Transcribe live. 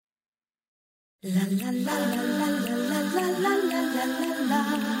La la la la la la la la la la la la.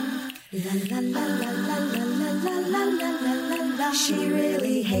 La la la la la la la la la la. She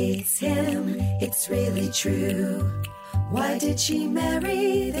really hates him, it's really true. Why did she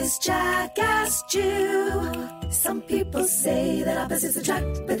marry this jackass Jew? Some people say that opposites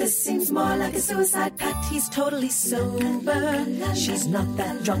attract, but this seems more like a suicide pact. He's totally sober, she's not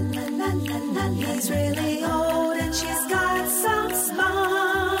that drunk. He's really old and she's got some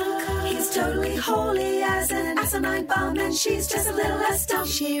spunk. He's totally holy as an asinine bomb, and she's just a little less dumb.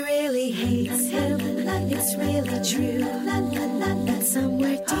 She really hates him, it's really true. But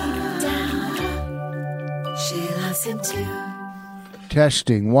somewhere deep down, she loves him too.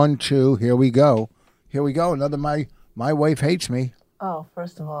 Testing 1, 2. Here we go. Another my wife hates me. Oh,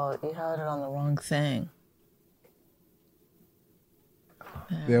 first of all, you had it on the wrong thing.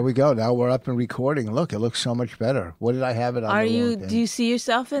 There we go. Now we're up and recording. Look, it looks so much better. What did I have it on? Do you see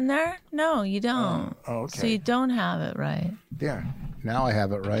yourself in there? No, you don't. Okay. So you don't have it right. There. Now I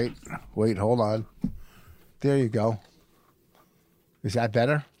have it right. Wait, hold on. There you go. Is that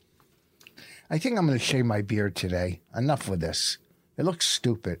better? I think I'm going to shave my beard today. Enough with this. It looks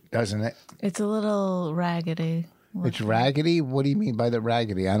stupid, doesn't it? It's a little raggedy. It's raggedy? What do you mean by the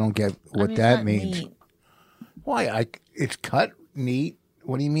raggedy? I don't get what that means. Neat. Why? It's cut neat.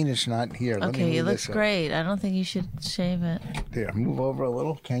 What do you mean it's not here? Okay, it looks great. I don't think you should shave it. There, move over a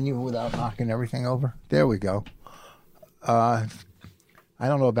little. Can you without knocking everything over? There we go. I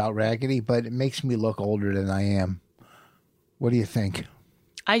don't know about raggedy, but it makes me look older than I am. What do you think?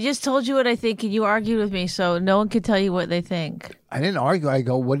 I just told you what I think, and you argued with me, so no one can tell you what they think. I didn't argue. I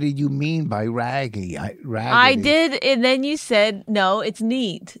go, what did you mean by raggedy? Raggedy. I did, and then you said, no, it's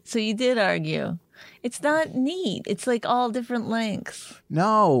neat. So you did argue. It's not neat. It's like all different lengths.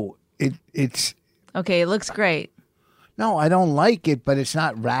 No, it's... Okay, it looks great. No, I don't like it, but it's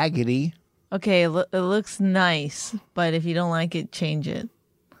not raggedy. Okay, it looks nice, but if you don't like it, change it.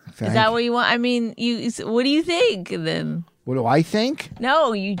 Is that what you want? I mean, what do you think then? What do I think?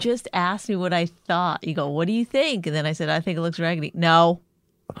 No, you just asked me what I thought. You go, what do you think? And then I said, I think it looks raggedy. No.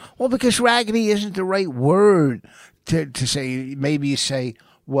 Well, because raggedy isn't the right word to say. Maybe you say,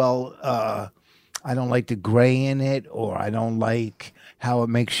 well, I don't like the gray in it, or I don't like how it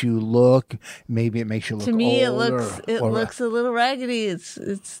makes you look. Maybe it makes you look older. To me, it looks a little raggedy.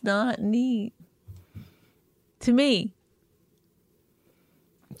 It's not neat. To me.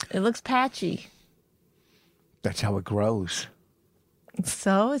 It looks patchy. That's how it grows.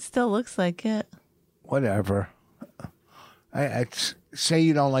 So it still looks like it. Whatever. I say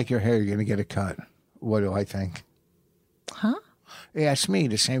you don't like your hair, you're going to get a cut. What do I think? Huh? Ask me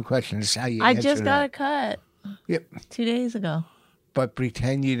the same question. This is how you I answer just got that. a cut. Yep. 2 days ago. But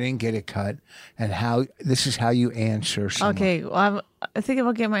pretend you didn't get a cut, and this is how you answer someone. Okay, well, I think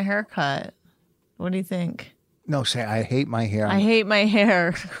about getting my hair cut. What do you think? No, say, I hate my hair. I hate my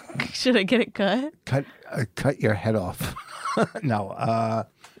hair. Should I get it cut? Cut your head off. No.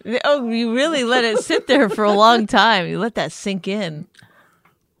 Oh, you really let it sit there for a long time. You let that sink in.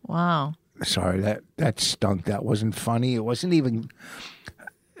 Wow. Sorry, that stunk. That wasn't funny. It wasn't even...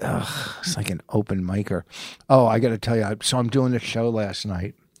 it's like an open micer. Oh, I got to tell you. So I'm doing the show last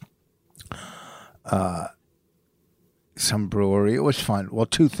night. Some brewery. It was fun. Well,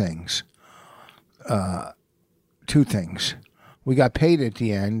 two things. We got paid at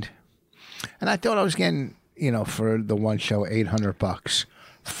the end, and I thought I was getting, for the one show, $800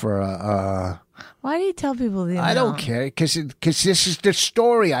 for Why do you tell people the amount? I don't care, because this is the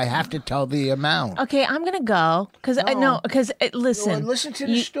story. I have to tell the amount. Okay, I'm gonna go because listen. Well, listen to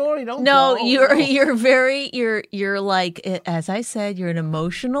the story. Don't No, go. you're like, as I said, you're an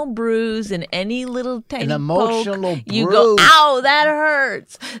emotional bruise, and any little tiny emotional poke, you go, bruise. ow, that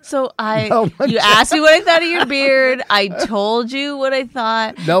hurts. So you asked me what I thought of your beard. I told you what I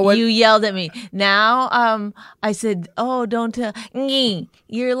thought. You yelled at me. Now, I said, oh, don't tell.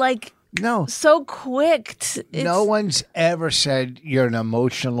 You're like. No. So quick. No one's ever said you're an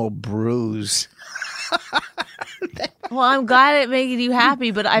emotional bruise. Well, I'm glad it made you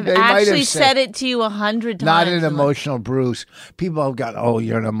happy, but I've actually said it to you 100 times. Not an emotional bruise. People have got,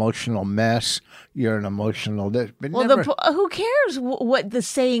 you're an emotional mess. You're an emotional this. But well, who cares what the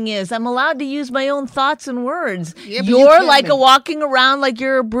saying is? I'm allowed to use my own thoughts and words. Yeah, you're like walking around like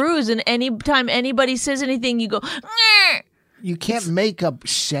you're a bruise, and anytime anybody says anything, you go, Nyeh. You can't make up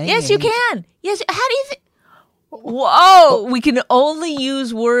sayings. Yes, you can. Yes. How do you think? Whoa, we can only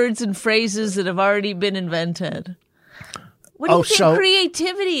use words and phrases that have already been invented. What do you think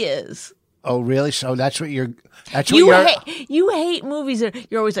creativity is? Oh, really? So that's what you're... You hate movies.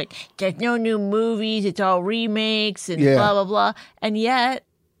 You're always like, there's no new movies. It's all remakes and blah, blah, blah. And yet...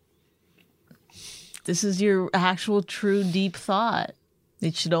 This is your actual, true, deep thought.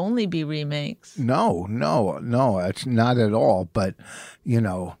 It should only be remakes. No, it's not at all. But,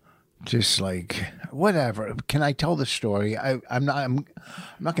 just like whatever. Can I tell the story? I'm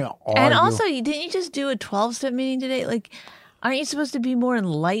not going to argue. And also, didn't you just do a 12-step meeting today? Like, aren't you supposed to be more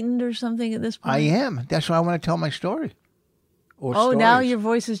enlightened or something at this point? I am. That's why I want to tell my story. Now your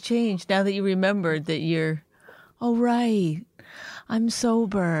voice has changed. Now that you remembered that you're, right. I'm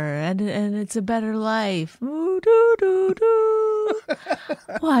sober and it's a better life. Ooh, doo, doo, doo.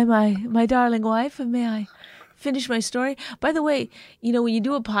 Why, my darling wife, may I finish my story? By the way, when you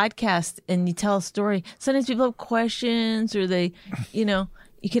do a podcast and you tell a story, sometimes people have questions or they, you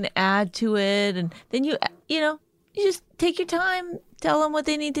can add to it. And then you just take your time, tell them what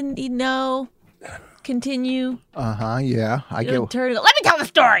they need to know, continue. Yeah. I get. Let me tell the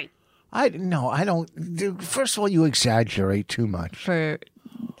story. I don't. First of all, you exaggerate too much.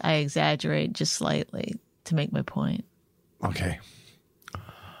 I exaggerate just slightly to make my point. Okay.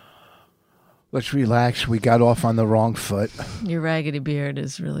 Let's relax. We got off on the wrong foot. Your raggedy beard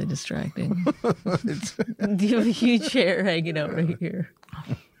is really distracting. You have a huge hair hanging out right here.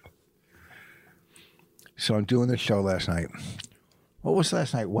 So I'm doing the show last night. What was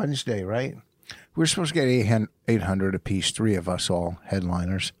last night? Wednesday, right? We were supposed to get 800 apiece, 3 of us all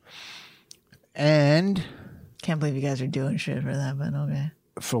headliners. And can't believe you guys are doing shit for that, but okay.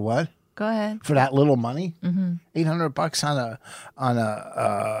 For what? Go ahead. For that little money? Mm-hmm. $800 on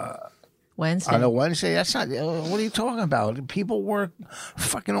a Wednesday. On a Wednesday? That's not. What are you talking about? People work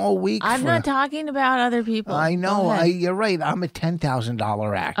fucking all week. I'm not talking about other people. I know. You're right. I'm a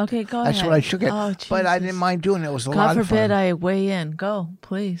 $10,000 act. Okay, go That's ahead. What I should get. Oh, but I didn't mind doing it. It was a lot God of fun. forbid I weigh in. Go,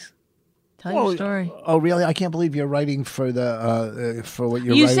 please. Tell your story. Oh, really? I can't believe you're writing for the for what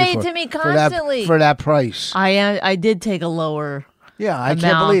you're you writing say for. it to me constantly. For that price. I did take a lower I amount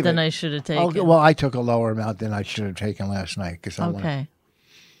can't believe than it. I should have taken. Okay, well, I took a lower amount than I should have taken last night. Okay.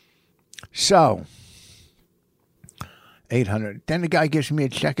 So, 800. Then the guy gives me a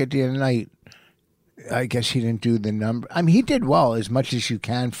check at the end of the night. I guess he didn't do the number. I mean, he did well, as much as you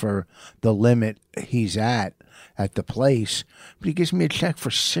can for the limit he's at the place. But he gives me a check for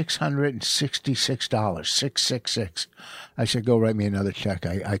 $666. $666. I said, go write me another check.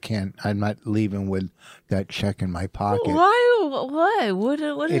 I can't. I'm not leaving with that check in my pocket. Why? What?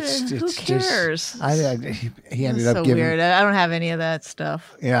 Who cares? He ended That's up so giving. Weird. I don't have any of that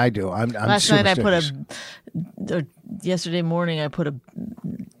stuff. Yeah, I do. I'm Last night I put yesterday morning I put a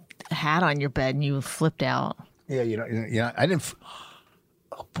hat on your bed and you flipped out. Yeah, I didn't.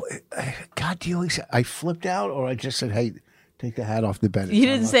 God, I flipped out, or I just said, "Hey, take the hat off the bed." You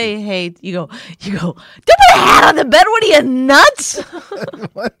didn't say, "Hey." You go. Don't put a hat on the bed. What are you, nuts?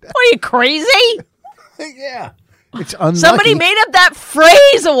 What? Are you crazy? Yeah, it's unlucky. Somebody made up that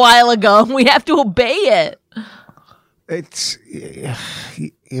phrase a while ago, and we have to obey it. It's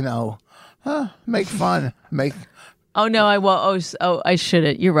make fun, make. Oh no, I won't. Oh, I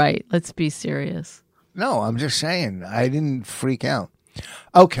shouldn't. You're right. Let's be serious. No, I'm just saying. I didn't freak out.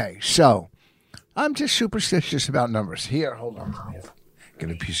 Okay, so I'm just superstitious about numbers. Here, hold on. Get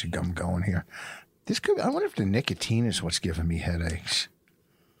a piece of gum going here. I wonder if the nicotine is what's giving me headaches.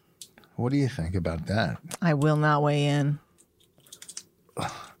 What do you think about that? I will not weigh in.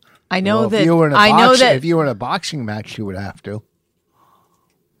 I know If you were in a boxing match, you would have to.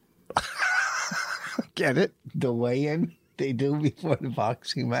 Get it? The weigh-in they do before the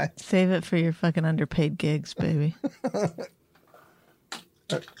boxing match. Save it for your fucking underpaid gigs, baby.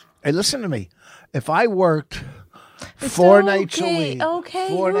 Hey, listen to me. If I worked 4 nights a week, who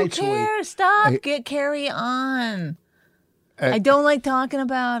cares? Stop. Carry on. I don't like talking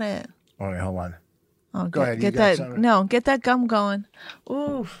about it. All right, hold on. Oh, go ahead. Get that gum going.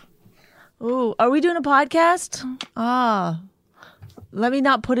 Ooh. Are we doing a podcast? Let me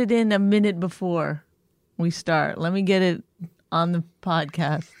not put it in a minute before we start. Let me get it on the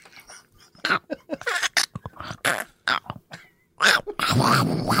podcast.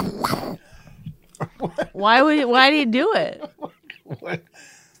 Why do you do it? What?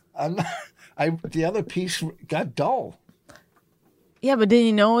 The other piece got dull. Yeah, but didn't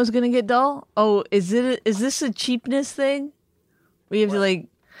you know it was going to get dull? Oh, is this a cheapness thing? Where you have to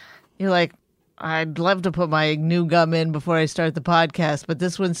you're like, I'd love to put my new gum in before I start the podcast, but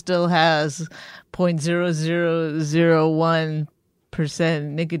this one still has 0.0001%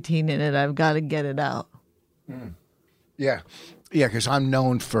 nicotine in it. I've got to get it out. Mm. Yeah, because I'm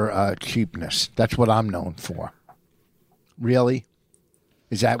known for cheapness. That's what I'm known for. Really?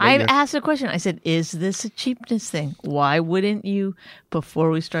 Is that what I've asked a question. I said, is this a cheapness thing? Why wouldn't you,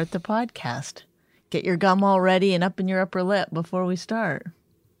 before we start the podcast, get your gum all ready and up in your upper lip before we start?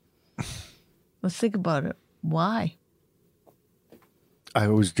 Let's think about it. Why? I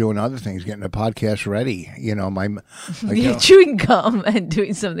was doing other things, getting the podcast ready. Chewing gum and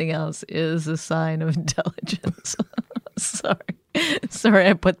doing something else is a sign of intelligence. Sorry,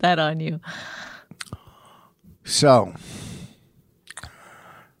 I put that on you. So,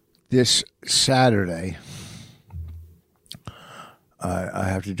 this Saturday, I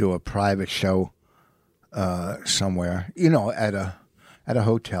have to do a private show somewhere. At a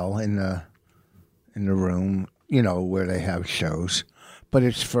hotel in the room. Where they have shows. But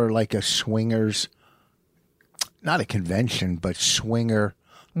it's for like a swingers, not a convention, but swinger.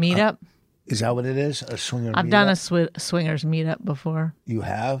 Meetup? Is that what it is? A swinger I've meetup? done a swingers meetup before. You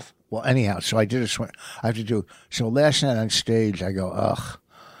have? Well, anyhow, so I did I have to do, so last night on stage, I go, ugh,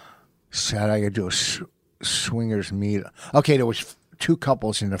 Saturday I got to do a swingers meetup. Okay, there was 2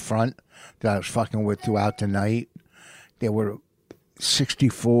 couples in the front that I was fucking with throughout the night. They were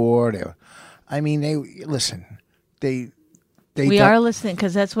 64. We are listening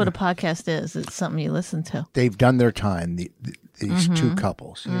because that's what a podcast is. It's something you listen to. They've done their time, these 2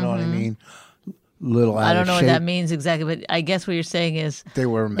 couples. You know what I mean? I don't know what that means exactly, but I guess what you're saying is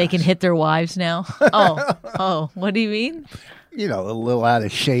they can hit their wives now. Oh, what do you mean? A little out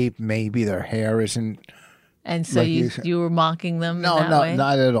of shape. Maybe their hair isn't. And so like you were mocking them? No, in that way?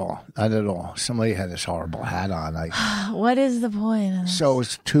 Not at all. Not at all. Somebody had this horrible hat on. What is the point of this? So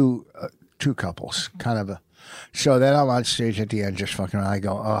it's two couples, kind of a. So then I'm on stage at the end, just fucking around. I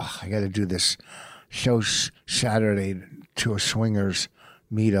go, I got to do this show Saturday to a swingers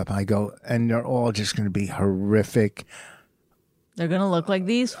meetup. I go, and they're all just going to be horrific. They're going to look like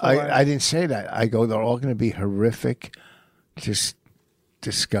these four. I didn't say that. I go, they're all going to be horrific, just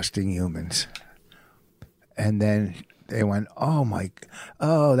disgusting humans. And then they went,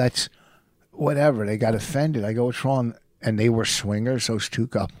 that's whatever. They got offended. I go, what's wrong? And they were swingers, those 2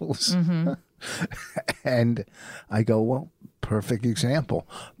 couples. Mm-hmm. And I go, well, perfect example.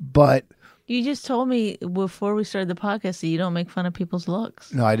 But you just told me before we started the podcast that you don't make fun of people's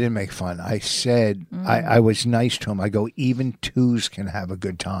looks. No, I didn't make fun. I said, I was nice to him. I go, even 2s can have a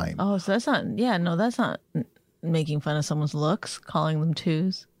good time. Oh, so that's not making fun of someone's looks, calling them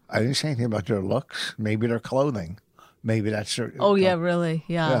 2s. I didn't say anything about their looks. Maybe their clothing. Maybe that's their... Oh, yeah, really?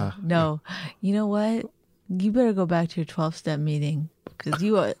 Yeah. No. You know what? You better go back to your 12-step meeting because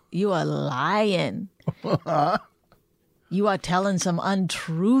you are lying. You are telling some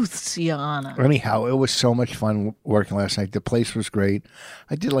untruths, Your Honor. Anyhow, it was so much fun working last night. The place was great.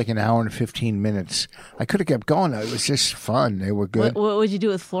 I did like an hour and 15 minutes. I could have kept going. It was just fun. They were good. What would you do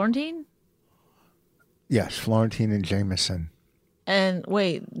with Florentine? Yes, Florentine and Jameson. And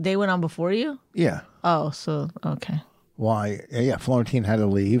wait, they went on before you? Yeah. Oh, so, okay. Why? Yeah, Florentine had to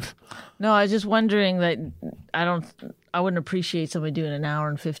leave. No, I was just wondering that I wouldn't appreciate somebody doing an hour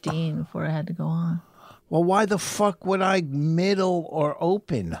and 15 before I had to go on. Well, why the fuck would I middle or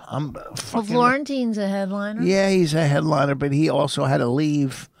open? Florentine's a headliner. Yeah, he's a headliner, but he also had to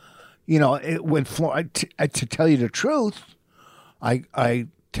leave. To tell you the truth, I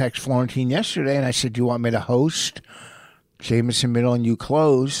texted Florentine yesterday and I said, do you want me to host Jameson Middle and you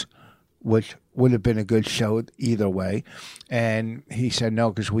close? Which would have been a good show either way. And he said no,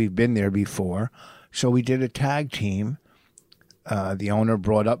 because we've been there before. So we did a tag team. The owner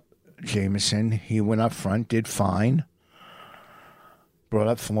brought up Jameson. He went up front, did fine. Brought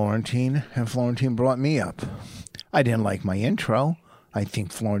up Florentine, and Florentine brought me up. I didn't like my intro. I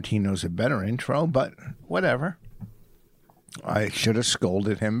think Florentine knows a better intro, but whatever. I should have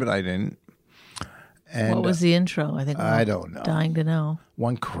scolded him, but I didn't. And what was the intro? I don't know. Dying to know.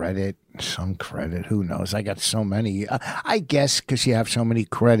 Some credit. Who knows? I got so many. I guess because you have so many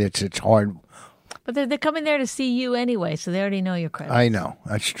credits, it's hard. But they're coming there to see you anyway, so they already know your credits. I know.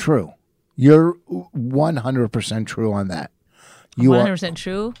 That's true. You're 100% true on that. 100%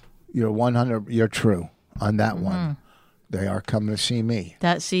 true? You're 100. You're true on that one. They are coming to see me.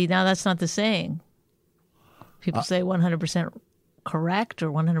 Now that's not the saying. People say 100% correct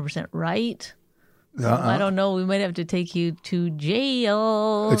or 100% right. I don't know. We might have to take you to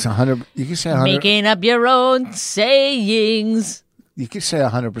jail. It's 100. You can say 100. Making up your own sayings. You can say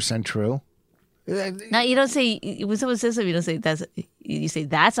 100% true. Now you don't say when someone says something. You don't say that's. You say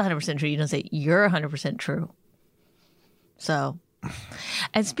that's 100% true. You don't say you're 100% true. So,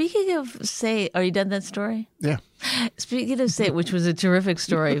 and speaking of say, are you done that story? Yeah. Speaking of say, which was a terrific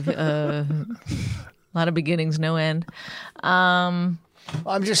story. A lot of beginnings, no end. I'm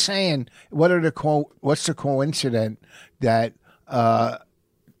just saying, what's the coincidence that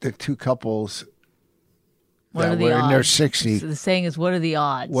the 2 couples that were in their 60s? So the saying is, what are the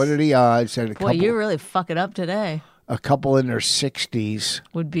odds? What are the odds? Boy, you're really fucking up today. a couple in their 60s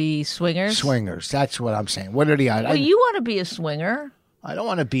would be swingers. Swingers. That's what I'm saying. What are the odds? Well, you want to be a swinger. I don't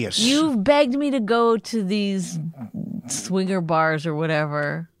want to be a. You've begged me to go to these swinger bars or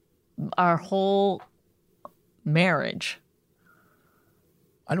whatever. Our whole marriage.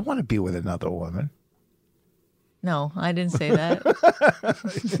 I don't want to be with another woman. No, I didn't say that.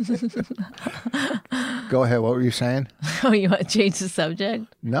 Go ahead. What were you saying? Oh, you want to change the subject?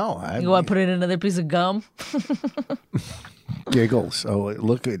 No. You want to put in another piece of gum? Giggles. Oh,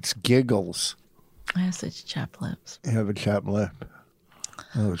 look, it's giggles. I have such chapped lips. You have a chapped lip.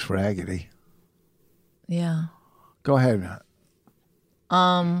 Oh, it's raggedy. Yeah. Go ahead.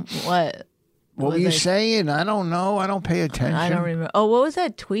 What? What were you saying? I don't know. I don't pay attention. I don't remember. Oh, what was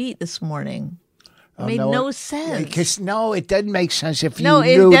that tweet this morning? It made no sense. Because it doesn't make sense if you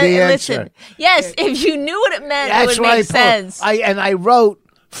knew the answer. Listen, yes, if you knew what it meant, it would make sense. I wrote,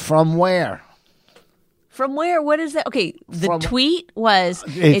 from where? From where? What is that? Okay, the tweet was,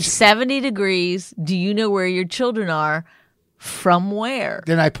 it's 70 degrees. Do you know where your children are? From where?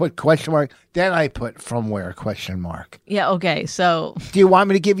 Then I put question mark. Then I put from where question mark. Yeah, okay, so. Do you want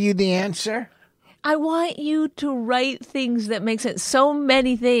me to give you the answer? I want you to write things that make sense. So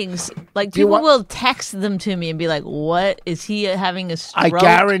many things. Like, people will text them to me and be like, what? Is he having a stroke? I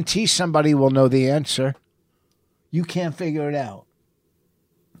guarantee somebody will know the answer. You can't figure it out.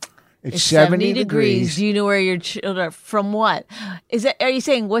 It's 70 degrees. Do you know where your children are? From what? Are you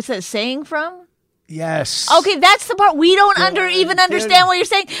saying, what's that saying from? Yes. Okay, that's the part we don't even understand what you're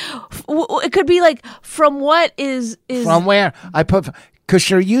saying. It could be like, from what is... From where? I put... Because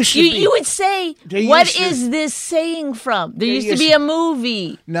there used to be... You would say, what is this saying from? There used to be a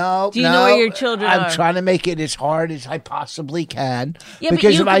movie. No, Do you know where your children are? I'm trying to make it as hard as I possibly can. Yeah,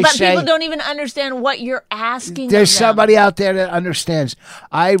 because people don't even understand what you're asking. There's somebody out there that understands.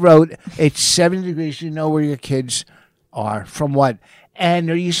 I wrote, it's 70 degrees. You know where your kids are. From what? And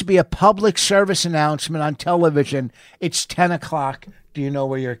there used to be a public service announcement on television. It's 10 o'clock. Do you know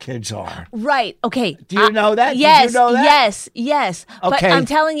where your kids are? Right. Okay. Do you know that? Yes. Did you know that? Yes. Okay. But I'm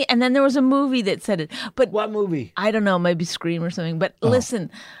telling you, and then there was a movie that said it. But what movie? I don't know, maybe Scream or something. But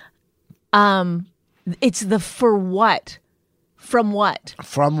listen, it's the for what. From what?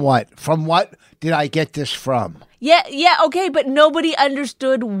 From what? From what did I get this from? Yeah, okay, but nobody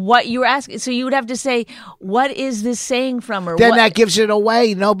understood what you were asking. So you would have to say, what is this saying from? Or then that gives it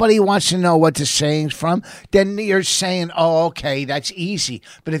away. Nobody wants to know what the saying's from. Then you're saying, oh, okay, that's easy.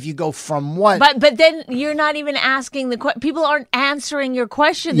 But if you go from what? But then you're not even asking the question. People aren't answering your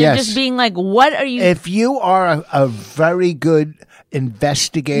question. They're just being like, what are you? If you are a very good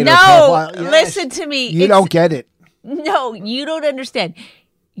investigator. Listen to me. You don't get it. No, you don't understand.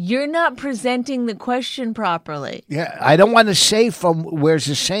 You're not presenting the question properly. Yeah, I don't want to say from where's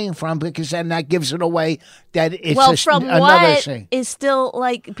the saying from, because then that gives it away that it's another saying. Is still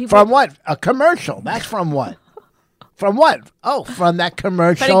like people. From what? A commercial. That's from what? From what? Oh, from that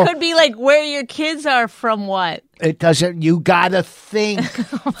commercial. But it could be like where your kids are from what? It doesn't. You gotta think.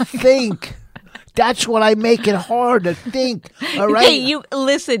 Think. That's what I make it hard to think. All right. Okay, you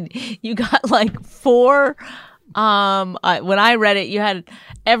listen. You got like 4. When I read it, you had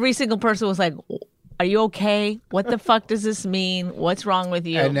every single person was like, are you okay? What the fuck does this mean? What's wrong with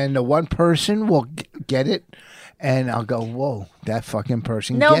you? And then the one person will get it, and I'll go, whoa, that fucking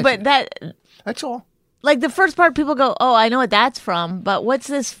person No, gets but it. That's all. Like the first part, people go, oh, I know what that's from, but what's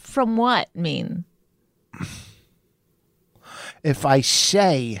this from what mean? If I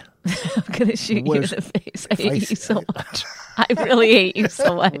say... I'm going to shoot you in the face. I hate you so much. I really hate you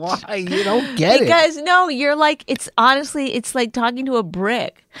so much. Why? You don't get it. Because, no, you're like, it's like talking to a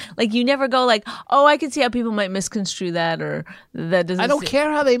brick. Like, you never go like, oh, I can see how people might misconstrue that, or that doesn't. I don't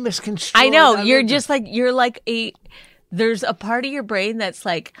care how they misconstrue. I know. You're like there's a part of your brain that's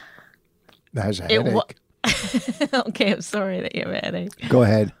like. That has a headache. Okay, I'm sorry that you have a headache. Go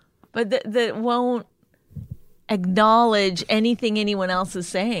ahead. But that won't acknowledge anything anyone else is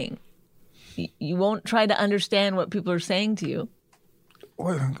saying. You won't try to understand what people are saying to you.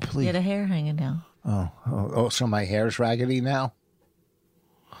 Please. You had a hair hanging down. Oh, so my hair's raggedy now?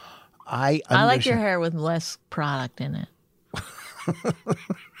 I like your hair with less product in it.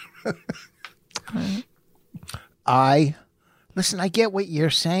 Listen, I get what you're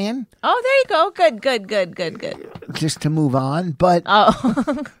saying. Oh, there you go. Good. Just to move on, but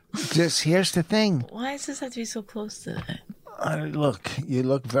just here's the thing. Why does this have to be so close to that? Look, you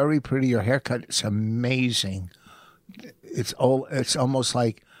look very pretty. Your haircut is amazing. It's almost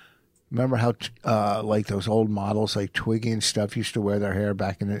like, remember how like those old models like Twiggy and stuff used to wear their hair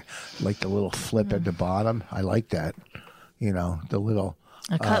back in the like the little flip at the bottom. I like that. You know, the little.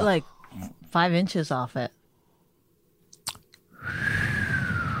 I cut like 5 inches off it.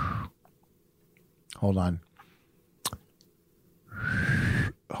 Hold on.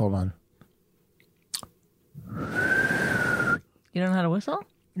 You don't know how to whistle?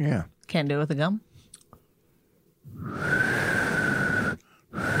 Yeah. Can't do it with a gum?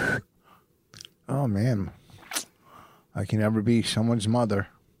 Oh, man. I can never be someone's mother.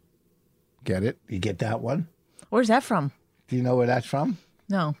 Get it? You get that one? Where's that from? Do you know where that's from?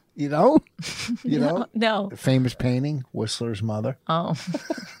 No. You know? You know? No. The famous painting, Whistler's Mother. Oh.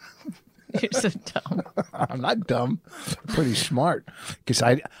 You're so dumb. I'm not dumb. I'm pretty smart. Because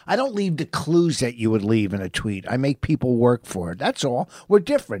I don't leave the clues that you would leave in a tweet. I make people work for it. That's all. We're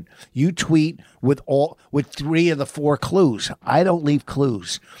different. You tweet with 3 of the 4 clues. I don't leave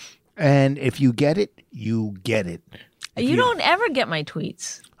clues. And if you get it, you get it. You don't ever get my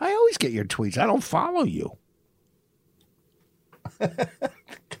tweets. I always get your tweets. I don't follow you.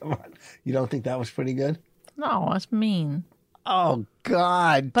 Come on. You don't think that was pretty good? No, that's mean. Oh,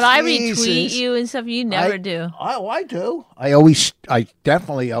 God. But Jesus. I retweet you and stuff. You never do. Oh, I do. I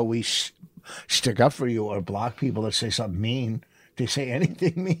definitely always stick up for you or block people that say something mean. They say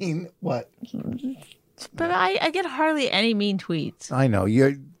anything mean. What? But I get hardly any mean tweets. I know.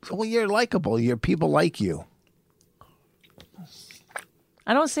 You're likable. People like you.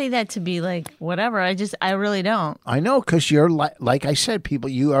 I don't say that to be like whatever. I really don't. I know, because you're like I said,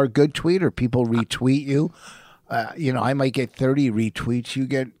 you are a good tweeter. People retweet you. I might get 30 retweets. You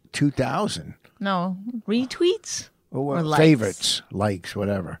get 2,000. No, retweets or likes? Favorites, likes,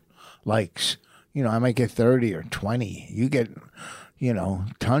 whatever. Likes. I might get 30 or 20. You get,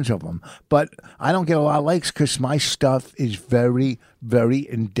 tons of them. But I don't get a lot of likes because my stuff is very, very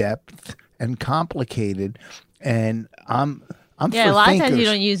in-depth and complicated. And I'm a lot of times you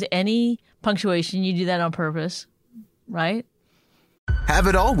don't use any punctuation. You do that on purpose, right? Have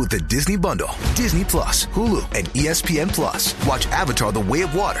it all with the Disney Bundle. Disney Plus, Hulu, and ESPN Plus. Watch Avatar: The Way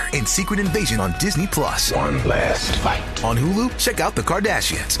of Water and Secret Invasion on Disney Plus. One last fight. On Hulu, check out The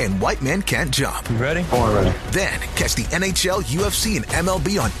Kardashians and White Men Can't Jump. You ready? Oh, I'm ready. Then catch the NHL, UFC, and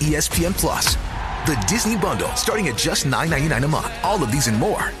MLB on ESPN Plus. The Disney Bundle, starting at just $9.99 a month. All of these and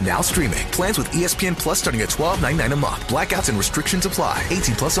more, now streaming. Plans with ESPN Plus starting at $12.99 a month. Blackouts and restrictions apply.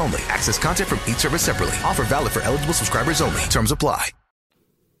 18 plus only. Access content from each service separately. Offer valid for eligible subscribers only. Terms apply.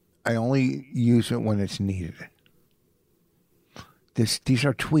 I only use it when it's needed. These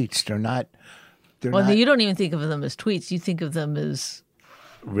are tweets. They're not. You don't even think of them as tweets. You think of them as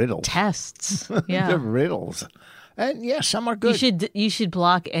riddles. Tests. Yeah. They're riddles. And yeah, some are good. You should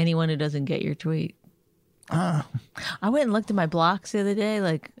block anyone who doesn't get your tweet. I went and looked at my blocks the other day.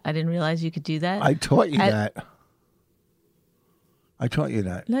 Like, I didn't realize you could do that. I taught you that. I taught you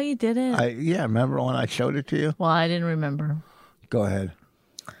that. No, you didn't. Remember when I showed it to you? Well, I didn't remember. Go ahead.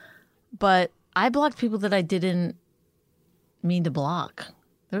 But I blocked people that I didn't mean to block.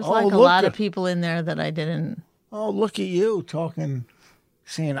 There's a lot of people in there that I didn't. Oh, look at you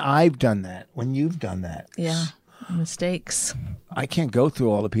saying I've done that when you've done that. Yeah. Mistakes. I can't go through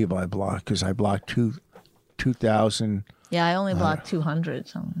all the people I blocked because I blocked 2,000. Yeah, I only blocked 200.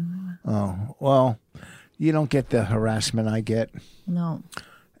 So. Oh, well, you don't get the harassment I get. No.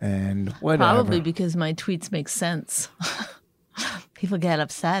 And whatever. Probably because my tweets make sense. People get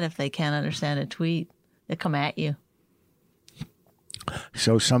upset if they can't understand a tweet. They come at you.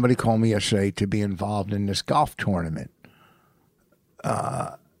 So somebody called me yesterday to be involved in this golf tournament.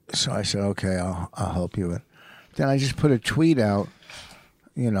 So I said, okay, I'll help you with. Then I just put a tweet out,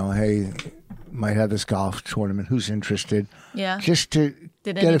 hey, might have this golf tournament. Who's interested? Yeah. Just to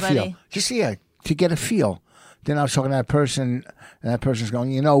get a feel. To get a feel. Then I was talking to that person, and that person's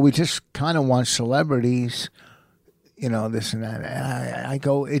going, we just kind of want celebrities, this and that. And I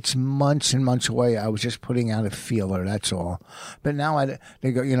go, it's months and months away. I was just putting out a feeler, that's all. But now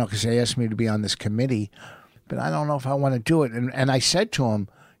they go, because they asked me to be on this committee, but I don't know if I want to do it. And I said to them,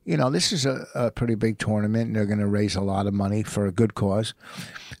 this is a pretty big tournament, and they're going to raise a lot of money for a good cause.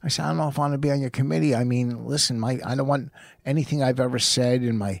 I said, I don't know if I want to be on your committee. I mean, listen, I don't want anything I've ever said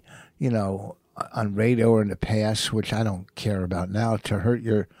in my, on radio or in the past, which I don't care about now, to hurt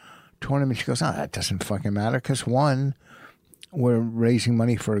your tournament. She goes, that doesn't fucking matter because, one, we're raising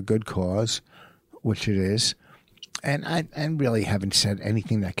money for a good cause, which it is, and I really haven't said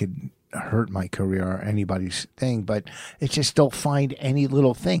anything that could hurt my career or anybody's thing, but it's just don't find any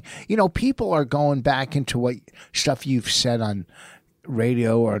little thing. People are going back into what stuff you've said on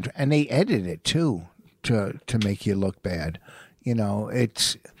radio, and they edit it too to make you look bad.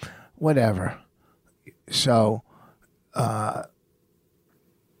 It's whatever. So,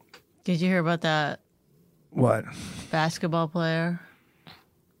 did you hear about that? What? Basketball player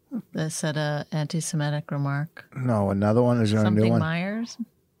that said a anti-Semitic remark? No, another one. Is there a new one? Myers?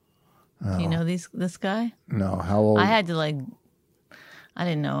 Do you know this guy? No. How old? I had to I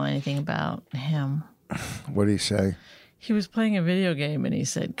didn't know anything about him. What did he say? He was playing a video game and he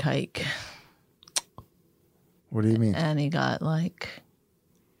said kike. What do you mean? And he got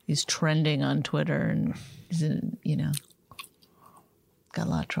he's trending on Twitter and he's got a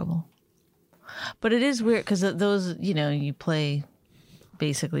lot of trouble. But it is weird because those, you play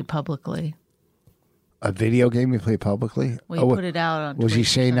basically publicly. A video game you play publicly? Well, you put it out on Was Twitch he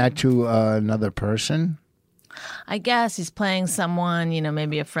saying that to another person? I guess he's playing someone,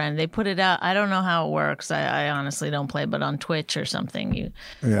 maybe a friend. They put it out. I don't know how it works. I honestly don't play, but on Twitch or something,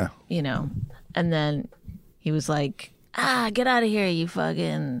 and then he was like, get out of here, you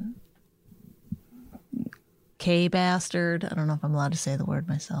fucking K bastard. I don't know if I'm allowed to say the word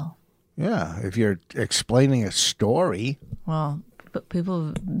myself. Yeah, if you're explaining a story. Well, but people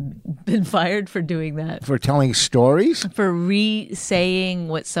have been fired for doing that. For telling stories? For re-saying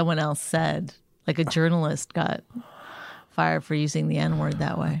what someone else said. Like a journalist got fired for using the N-word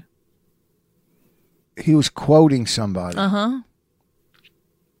that way. He was quoting somebody. Uh-huh.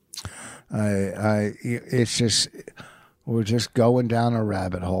 It's just, we're just going down a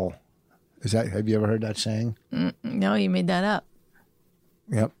rabbit hole. Have you ever heard that saying? No, you made that up.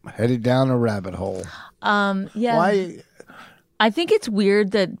 Yep, headed down a rabbit hole. Yeah. Why? I think it's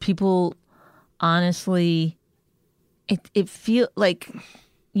weird that people, honestly, it feel like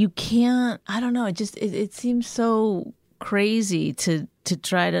you can't. I don't know. It seems so crazy to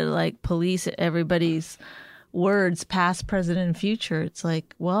try to police everybody's words, past, present, and future. It's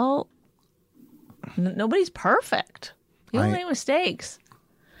like, well, nobody's perfect. People make mistakes,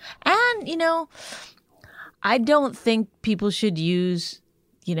 and I don't think people should use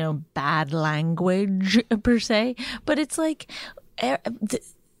bad language per se, but it's like, and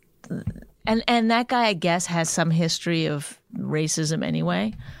that guy, I guess, has some history of racism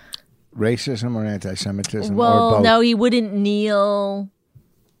anyway. Racism or anti-Semitism? Well, or both? no, he wouldn't kneel.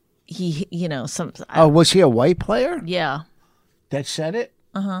 Some. Was he a white player? Yeah. That said it?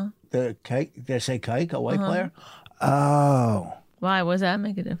 Uh-huh. Did they say kike, a white player? Oh. Why? What does that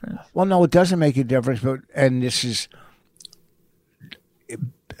make a difference? Well, no, it doesn't make a difference, and this is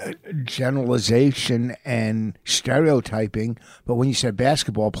generalization and stereotyping, but when you said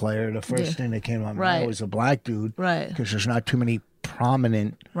basketball player, the first thing that came to my mind was a black dude, right? Because there's not too many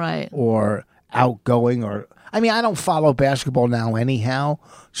prominent, right, or outgoing, or I don't follow basketball now anyhow,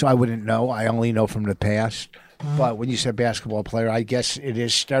 so I wouldn't know. I only know from the past. But when you said basketball player, I guess it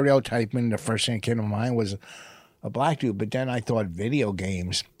is stereotyping. The first thing that came to mind was a black dude, but then I thought video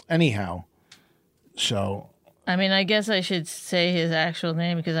games anyhow. So. I guess I should say his actual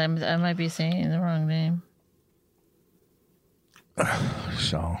name because I might be saying the wrong name.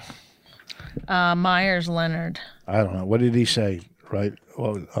 So. Myers Leonard. I don't know. What did he say? Right?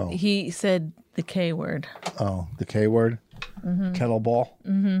 Well, He said the K word. Oh, the K word? Mm-hmm. Kettleball?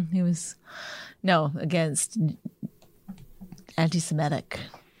 Mm-hmm. He was, against anti-Semitic.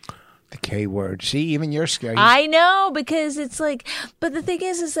 The K word. See, even you're scared. I know, because it's but the thing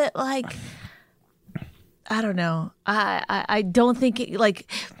is that I don't know. I don't think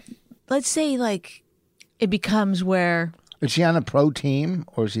let's say it becomes where. Is he on a pro team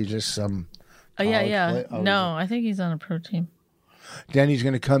or is he just some? Oh yeah. No, I think he's on a pro team. Then he's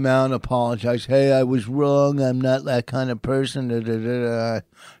going to come out and apologize. Hey, I was wrong. I'm not that kind of person. Da, da, da, da.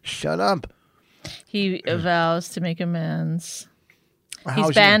 Shut up. He vows to make amends.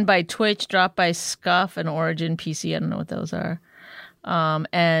 He's banned by Twitch, dropped by Scuff and Origin PC. I don't know what those are.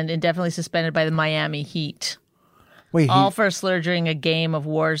 And indefinitely suspended by the Miami Heat. Wait, all for a slur during a game of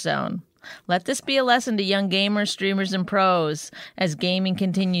Warzone. Let this be a lesson to young gamers, streamers, and pros as gaming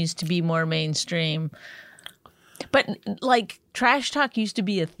continues to be more mainstream. But trash talk used to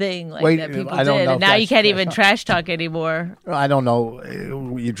be a thing that people did, and now you can't even trash talk anymore. I don't know.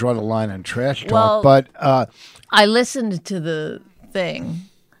 You draw the line on trash talk, but I listened to the thing,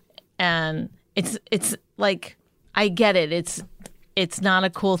 and it's I get it. It's not a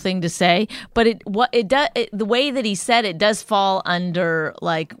cool thing to say, but the way that he said it does fall under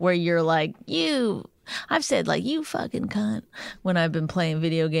where you're you. I've said you fucking cunt when I've been playing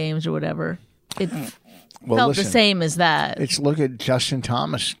video games or whatever. It felt the same as that. Look at Justin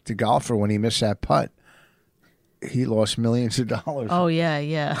Thomas, the golfer, when he missed that putt. He lost millions of dollars. Oh yeah.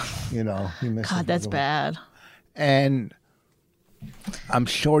 He missed. God, that's bad. And I'm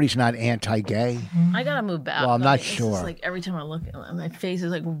sure he's not anti-gay. I gotta move back. Well, I'm not sure. Just every time I look at him, my face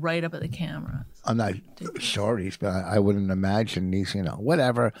is right up at the camera. I'm not sure but I wouldn't imagine he's,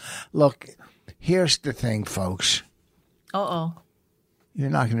 whatever. Look, here's the thing, folks. You're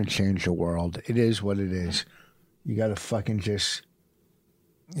not going to change the world. It is what it is. You got to fucking just,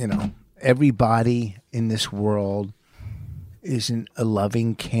 everybody in this world isn't a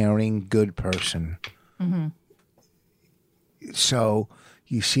loving, caring, good person. Mm-hmm. So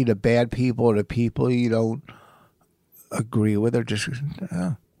you see the bad people or the people you don't agree with, or just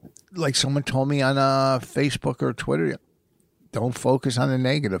like someone told me on Facebook or Twitter, don't focus on the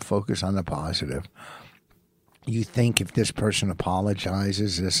negative, focus on the positive. You think if this person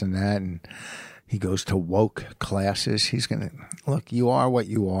apologizes, this and that, and he goes to woke classes, he's going to, look, you are what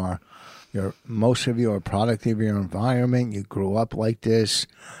you are. Most of you are a product of your environment. You grew up like this.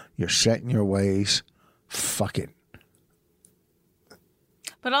 You're set in your ways. Fuck it.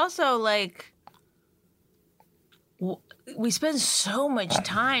 But also, like, we spend so much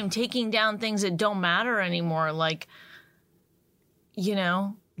time taking down things that don't matter anymore. Like, you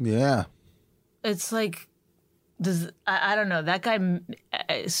know? Yeah. It's like, I don't know. That guy,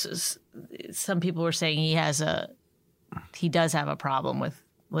 some people were saying he does have a problem with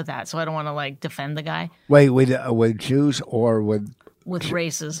that. So I don't want to, like, defend the guy. Wait, with Jews or with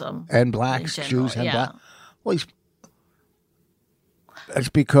racism and blacks, Jews and black? Well, it's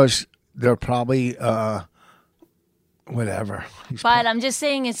because they're probably whatever. But I'm just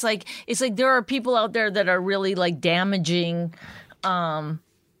saying, it's like there are people out there that are really, like, damaging, you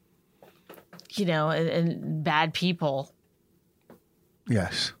know, and bad people.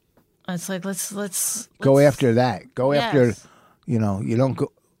 Yes. It's like let's go after that. Go after, you know. You don't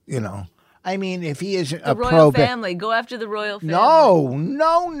go. You know. I mean, if he is a royal family, go after the royal family. No.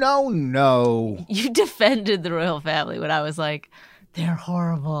 You defended the royal family when I was like, they're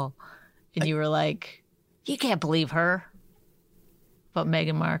horrible, and you were like, you can't believe her. But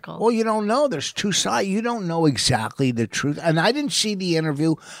Meghan Markle. Well, you don't know. There's two sides. You don't know exactly the truth. And I didn't see the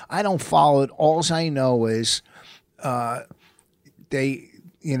interview. I don't follow it. All I know is they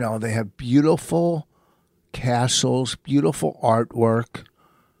have beautiful castles, beautiful artwork,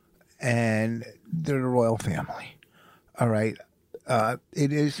 and they're the royal family. All right.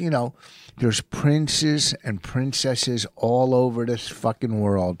 It is, you know, there's princes and princesses all over this fucking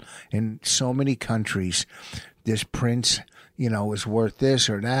world in so many countries. This prince, you know, is worth this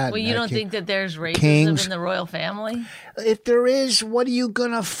or that. Well, you don't think that there's racism in the royal family? If there is, what are you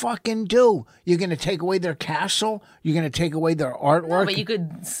going to fucking do? You're going to take away their castle? You're going to take away their artwork? No, but you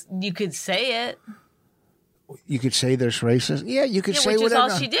could say it. You could say there's racism? Yeah, you could say whatever. Which is all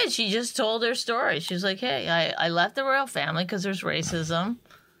she did. She just told her story. She's like, hey, I left the royal family because there's racism,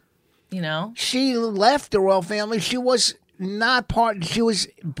 you know? She left the royal family. She was not part. She was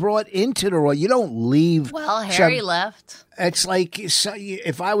brought into the royal. You don't leave. Well, Harry left. It's like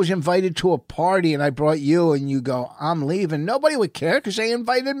if I was invited to a party and I brought you and you go, I'm leaving, nobody would care because they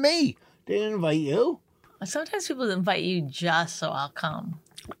invited me. They didn't invite you. Sometimes people invite you just so I'll come.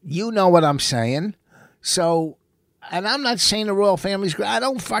 You know what I'm saying. So, and I'm not saying the royal family's great. I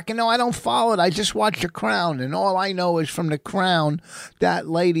don't fucking know. I don't follow it. I just watch The Crown, and all I know is from The Crown, that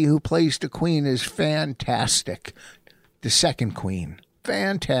lady who plays the queen is fantastic. The second queen.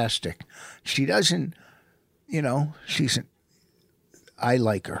 Fantastic. She doesn't, you know, I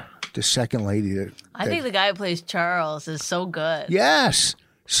like her. The second lady. I think the guy who plays Charles is so good. Yes.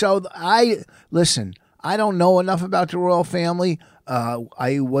 So listen, I don't know enough about the royal family.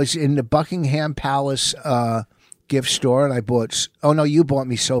 I was in the Buckingham Palace gift store, and I bought. Oh no, you bought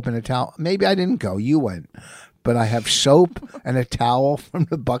me soap and a towel. Maybe I didn't go. You went, but I have soap and a towel from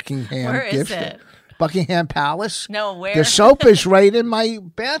the Buckingham gift store. Buckingham Palace. No, where? The soap is right in my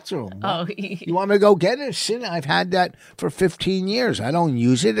bathroom. Oh, you want me to go get it? I've had that for 15 years. I don't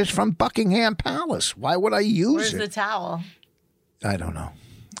use it. It's from Buckingham Palace. Why would I use it? Where's the towel? I don't know.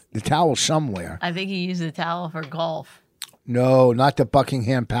 The towel somewhere. I think he used the towel for golf. No, not the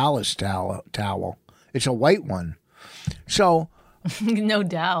Buckingham Palace towel. It's a white one. So. No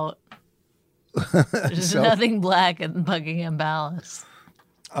doubt. There's nothing black in Buckingham Palace.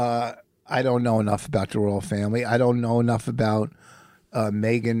 I don't know enough about the royal family. I don't know enough about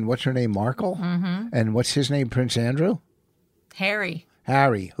Meghan. What's her name? Markle? Mm-hmm. And what's his name? Prince Andrew? Harry.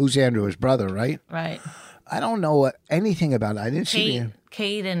 Who's Andrew? His brother, right? Right. I don't know anything about it. I didn't see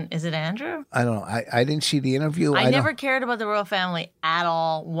Kate and is it Andrew? I don't know. I didn't see the interview. I never cared about the royal family at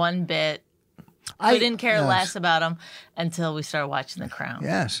all, one bit. I didn't care less about them until we started watching The Crown.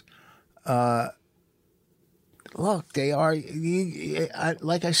 Yes. Look, they are,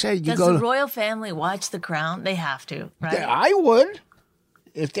 like I said, Does the royal family watch The Crown? They have to, right? I would.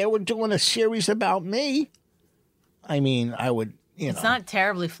 If they were doing a series about me, I mean, I would, It's not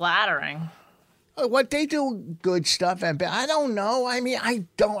terribly flattering. What they do, good stuff, and I don't know. I mean, I'm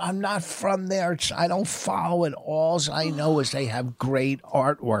not from there. I don't follow it. All I know is they have great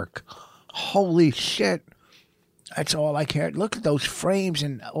artwork. Holy shit! That's all I care. Look at those frames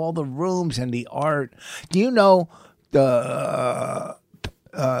and all the rooms and the art. Do you know the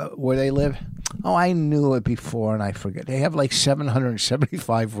where they live? Oh, I knew it before and I forget. They have like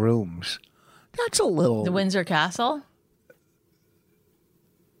 775 rooms. That's a little. The Windsor Castle?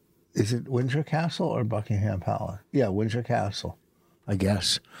 Is it Windsor Castle or Buckingham Palace? Yeah, Windsor Castle, I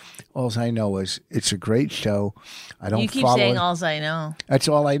guess. All I know is it's a great show. I don't. You keep follow saying it. all I know. That's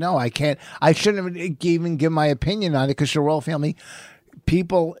all I know. I can't. I shouldn't even give my opinion on it because the royal family,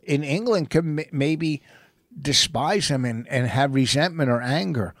 people in England could maybe despise him and have resentment or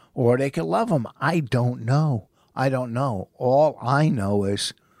anger, or they could love him. I don't know. All I know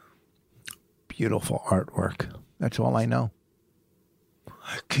is beautiful artwork. That's all I know.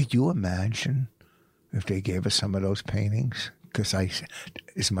 Could you imagine if they gave us some of those paintings? Because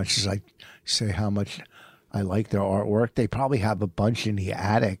as much as I say how much I like their artwork, they probably have a bunch in the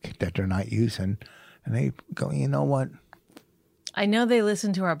attic that they're not using. And they go, you know what? I know they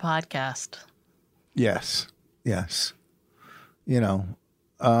listen to our podcast. Yes. You know,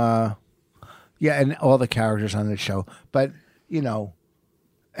 yeah, and all the characters on the show. But, you know,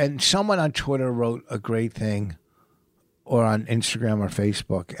 and someone on Twitter wrote a great thing, or on Instagram or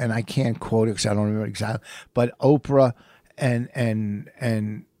Facebook, and I can't quote it because I don't remember exactly. But Oprah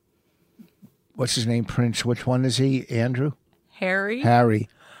and what's his name, Prince? Which one is he? Andrew? Harry.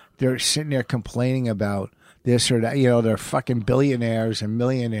 They're sitting there complaining about this or that. You know, they're fucking billionaires and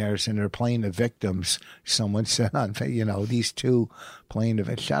millionaires, and they're playing the victims. Someone said on, you know, these two playing the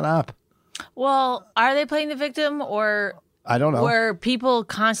victim. Shut up. Well, are they playing the victim, or I don't know. were people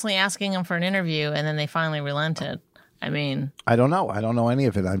constantly asking them for an interview and then they finally relented? I mean, I don't know. I don't know any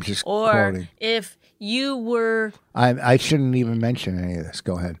of it. I'm just quoting. If you were, I shouldn't even mention any of this.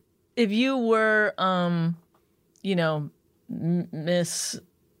 Go ahead. If you were, you know, Miss,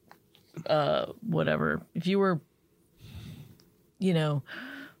 whatever. If you were, you know,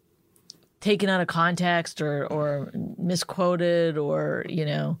 taken out of context or misquoted, or you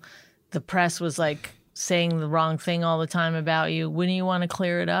know, the press was like saying the wrong thing all the time about you, wouldn't you want to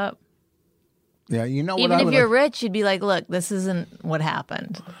clear it up? Yeah, you know what? Even if you're rich, you'd be like, look, this isn't what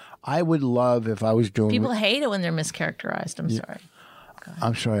happened. I would love if I was doing... People hate it when they're mischaracterized. I'm sorry.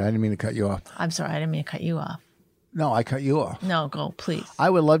 I'm sorry. I didn't mean to cut you off. I'm sorry. I didn't mean to cut you off. No, I cut you off. No, go, please. I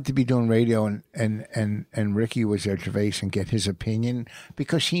would love to be doing radio and Ricky was there, Gervais, and get his opinion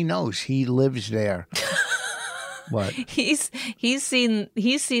because he knows. He lives there. What? He's seen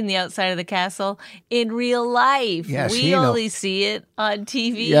the outside of the castle in real life. Yes, we only see it on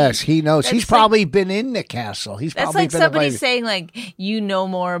TV. Yes, he knows. That's He's probably been in the castle. He's that's probably like been somebody saying like you know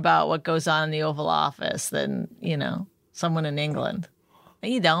more about what goes on in the Oval Office than, you know, someone in England.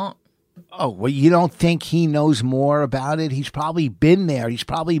 You don't. Oh, well, you don't think he knows more about it? He's probably been there. He's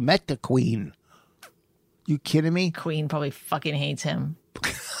probably met the Queen. You kidding me? Queen probably fucking hates him.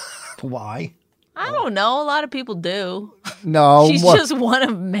 Why? I don't know. A lot of people do. No. She's just one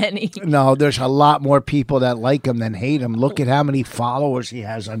of many. No, there's a lot more people that like him than hate him. Look at how many followers he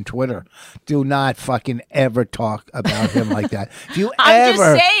has on Twitter. Do not fucking ever talk about him like that. If you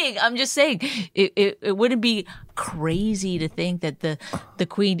I'm just saying. It wouldn't be crazy to think that the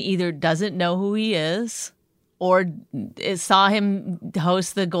Queen either doesn't know who he is or saw him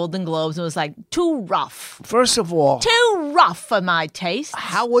host the Golden Globes and was like, too rough. First of all, too rough for my taste.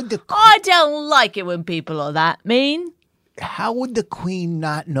 How would I don't like it when people are that mean. How would the Queen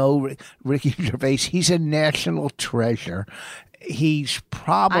not know Ricky Gervais? He's a national treasure. He's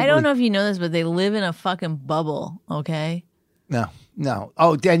probably... I don't know if you know this, but they live in a fucking bubble, okay? No.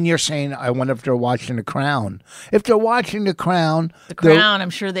 Oh, then you're saying, I wonder if they're watching The Crown. If they're watching The Crown... The Crown, I'm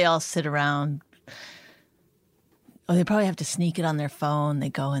sure they all sit around... Oh, they probably have to sneak it on their phone. They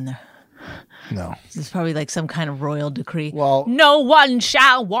go in there. No. It's probably like some kind of royal decree. Well, no one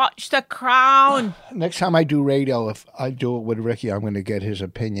shall watch The Crown. Next time I do radio, if I do it with Ricky, I'm going to get his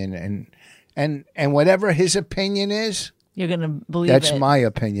opinion. And whatever his opinion is... You're going to believe that's my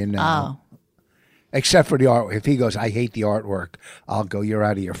opinion now. Oh. Except for the art. If he goes, I hate the artwork, I'll go, you're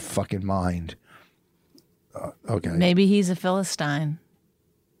out of your fucking mind. Okay. Maybe he's a Philistine.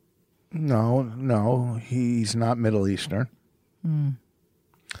 No, he's not Middle Eastern.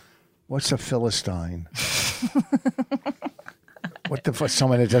 What's a Philistine? What the fuck?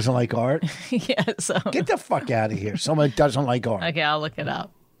 Someone that doesn't like art? Yeah. So get the fuck out of here. Someone that doesn't like art. Okay, I'll look it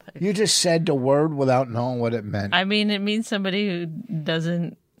up. You just said the word without knowing what it meant. I mean, it means somebody who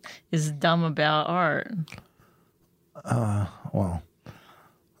is dumb about art. Well,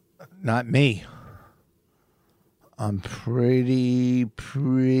 not me. I'm pretty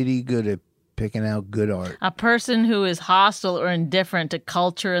good at picking out good art. A person who is hostile or indifferent to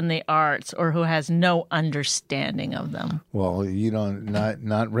culture and the arts, or who has no understanding of them. Well,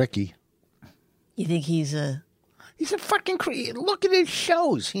 not Ricky. You think he's a fucking look at his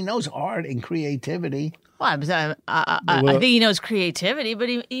shows. He knows art and creativity. Well, I think he knows creativity, but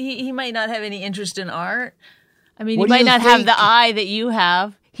he might not have any interest in art. I mean, he might not have the eye that you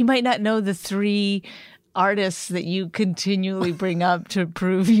have. He might not know the 3 artists that you continually bring up to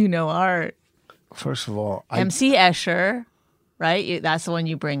prove you know art. First of all, MC Escher, right? That's the one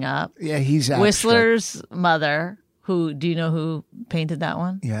you bring up. Yeah, he's abstract. Whistler's mother. Do you know who painted that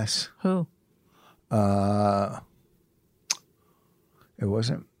one? Yes. Who? It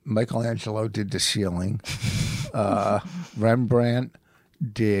wasn't Michelangelo did the ceiling. Rembrandt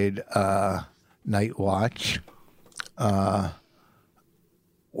did Night Watch.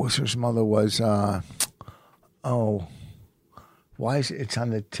 Whistler's mother was why is it's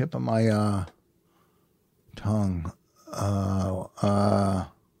on the tip of my tongue?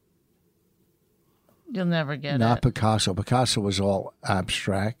 You'll never get Not it. Picasso. Picasso was all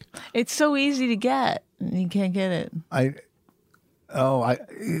abstract. It's so easy to get. You can't get it.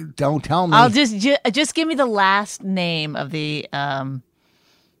 Don't tell me. I'll just give me the last name of the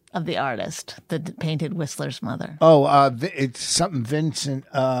artist that painted Whistler's mother. It's something Vincent.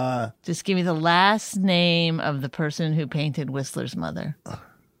 Just give me the last name of the person who painted Whistler's mother.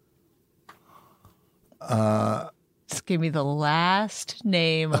 Just give me the last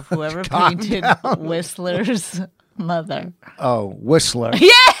name of whoever painted Whistler's mother. Oh, Whistler. Yay!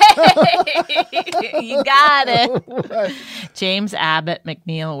 You got it. James Abbott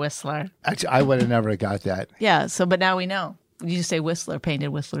McNeill Whistler. Actually, I would have never got that. Yeah, but now we know. You just say Whistler painted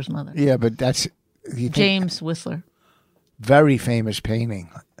Whistler's mother. Yeah, but that's... James Whistler. Very famous painting.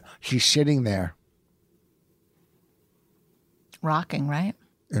 She's sitting there. Rocking, right?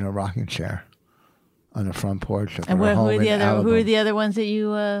 In a rocking chair. On the front porch of and her home who are the in other ones that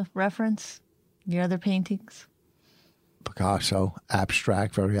you reference? Your other paintings? Picasso,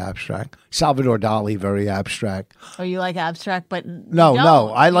 abstract, very abstract. Salvador Dali, very abstract. Oh, you like abstract, but no.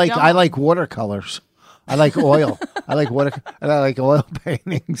 I like watercolors. I like oil. I like oil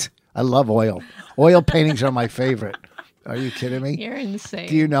paintings. I love oil. Oil paintings are my favorite. Are you kidding me? You're insane.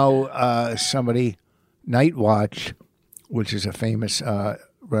 Do you know somebody, Night Watch, which is a famous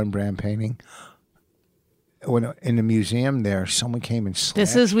Rembrandt painting? When in the museum there, someone came and slashed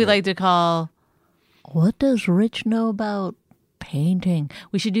This is we it. like to call, what does Rich know about painting?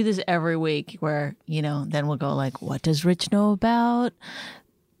 We should do this every week where, then we'll go like, what does Rich know about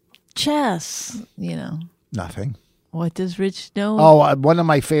chess? Nothing. What does Rich know? Oh, one of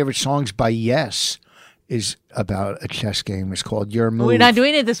my favorite songs by Yes is about a chess game. It's called Your Move. We're not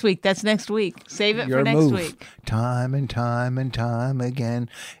doing it this week. That's next week. Save it Your for next Move. week. Time and time and time again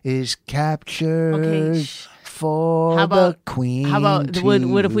is captured Okay, for How about the queen. How about to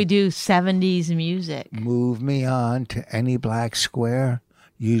what if we do 70s music? move me on to any black square?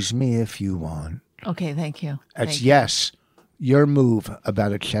 Use me if you want. Okay, thank you. That's Thank you. Yes. Your Move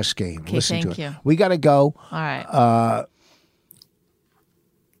about a chess game. Okay, Listen thank to it. you. We got to go. All right.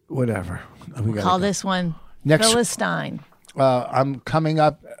 Whatever. We gotta Call go. this one Next- Philistine. I'm coming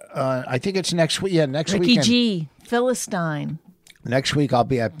up. I think it's next week. Yeah, next Ricky weekend. G. Philistine. Next week I'll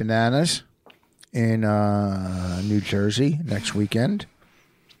be at Bananas in New Jersey next weekend.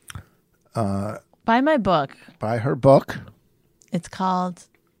 Buy my book. Buy her book. It's called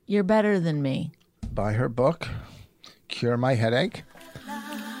You're Better Than Me. Buy her book. Cure My Headache.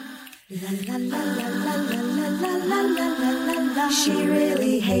 She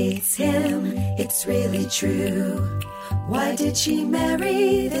really hates him, it's really true. Why did she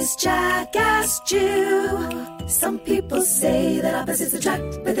marry this jackass Jew? Some people say that opposites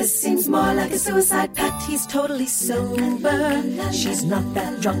attract, but this seems more like a suicide pact. He's totally sober, she's not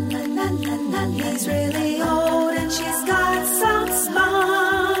that drunk. He's really old and she's got some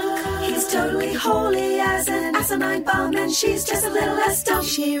spunk. He's totally holy as an asinine bomb, and she's just a little less dumb.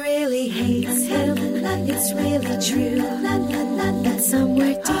 She really hates him, it's really true. But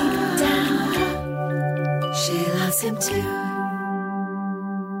somewhere deep down, she loves him too.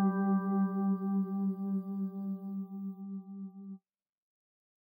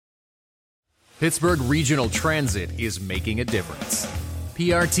 Pittsburgh Regional Transit is making a difference.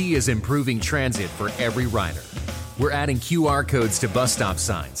 PRT is improving transit for every rider. We're adding QR codes to bus stop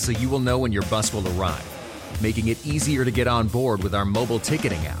signs so you will know when your bus will arrive, making it easier to get on board with our mobile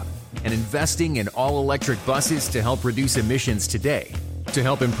ticketing app, and investing in all-electric buses to help reduce emissions today, to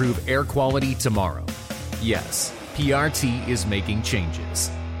help improve air quality tomorrow. Yes, PRT is making changes,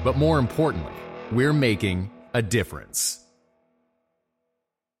 but more importantly, we're making a difference.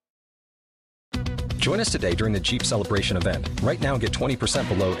 Join us today during the Jeep Celebration event. Right now, get 20%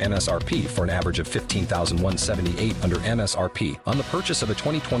 below MSRP for an average of $15,178 under MSRP on the purchase of a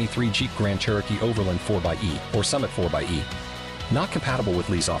 2023 Jeep Grand Cherokee Overland 4xE or Summit 4xE. Not compatible with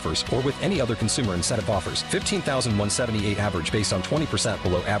lease offers or with any other consumer incentive offers. $15,178 average based on 20%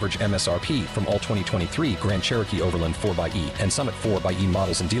 below average MSRP from all 2023 Grand Cherokee Overland 4xE and Summit 4xE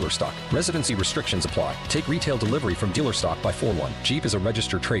models in dealer stock. Residency restrictions apply. Take retail delivery from dealer stock by 4/1. Jeep is a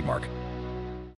registered trademark.